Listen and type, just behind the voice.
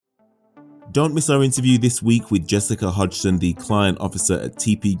Don't miss our interview this week with Jessica Hodgson, the client officer at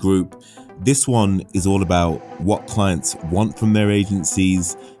TP Group. This one is all about what clients want from their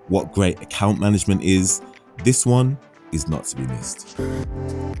agencies, what great account management is. This one is not to be missed.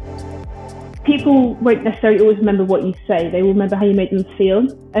 People won't necessarily always remember what you say. They will remember how you made them feel.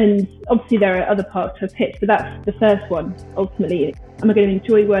 And obviously there are other parts to a pitch, but that's the first one, ultimately. Am I going to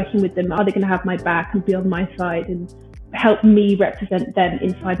enjoy working with them? Are they going to have my back and be on my side and help me represent them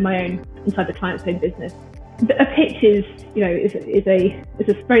inside the client's own business? A pitch is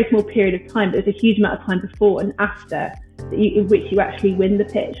a very small period of time, but there's a huge amount of time before and after in which you actually win the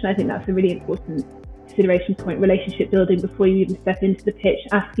pitch. And I think that's a really important consideration point, relationship building before you even step into the pitch,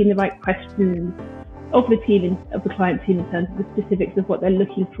 asking the right questions of the team, of the client team in terms of the specifics of what they're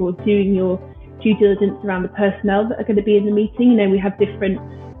looking for, doing your due diligence around the personnel that are going to be in the meeting. We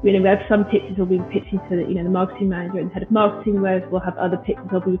have some pitches where we'll be pitching to the marketing manager and head of marketing, whereas we'll have other pitches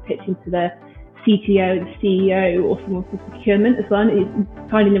where we'll be pitching to the CTO, the CEO, or someone from procurement as well. And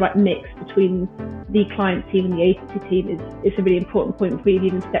finding the right mix between the client team and the agency team is a really important point before you've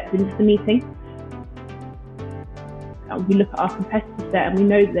even stepped into the meeting. We look at our competitors there and we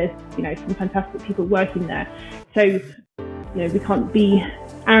know that there's some fantastic people working there. So we can't be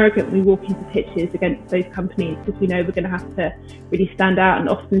arrogant when we walk into pitches against those companies, because we know we're going to have to really stand out, and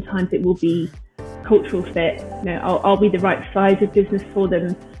oftentimes it will be cultural fit. Are we the right size of business for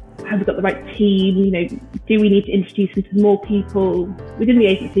them? Have we got the right team? Do we need to introduce them to more people within the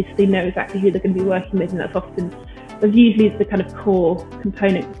agency so they know exactly who they're going to be working with? And that's usually the kind of core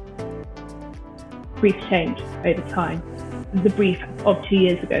component. Briefs change over time. The brief of 2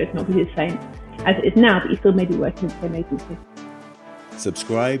 years ago is not really the same as it is now, but you still may be working with the same agency.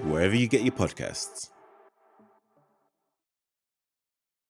 Subscribe wherever you get your podcasts.